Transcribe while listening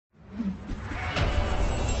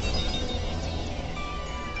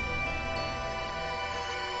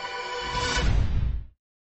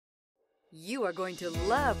You are going to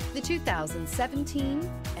love the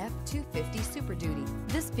 2017 F-250 Super Duty.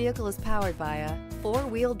 This vehicle is powered by a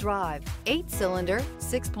four-wheel drive, 8-cylinder,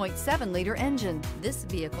 6.7-liter engine. This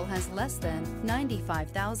vehicle has less than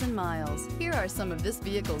 95,000 miles. Here are some of this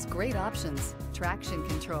vehicle's great options: traction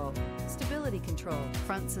control, stability control,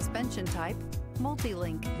 front suspension type,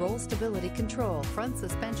 multi-link, roll stability control, front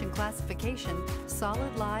suspension classification,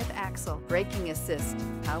 solid live axle, braking assist,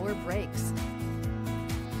 power brakes.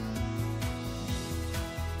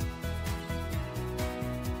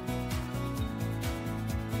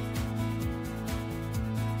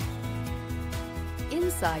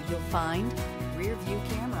 Inside you'll find rear view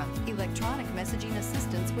camera, electronic messaging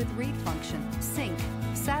assistance with read function, sync,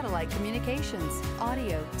 satellite communications,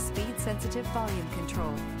 audio, speed sensitive volume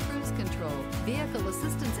control, cruise control, vehicle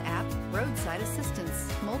assistance app, roadside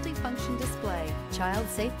assistance, multifunction display, child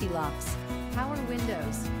safety locks, power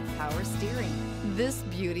windows, power steering. This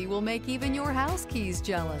beauty will make even your house keys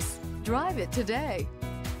jealous. Drive it today.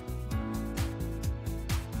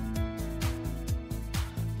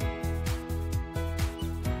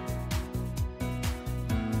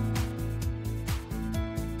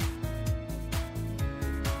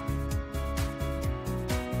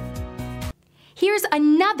 Here's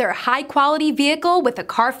another high-quality vehicle with a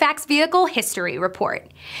CarFax Vehicle History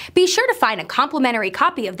Report. Be sure to find a complimentary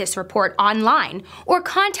copy of this report online or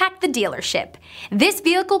contact the dealership. This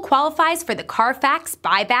vehicle qualifies for the CarFax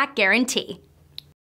Buyback Guarantee.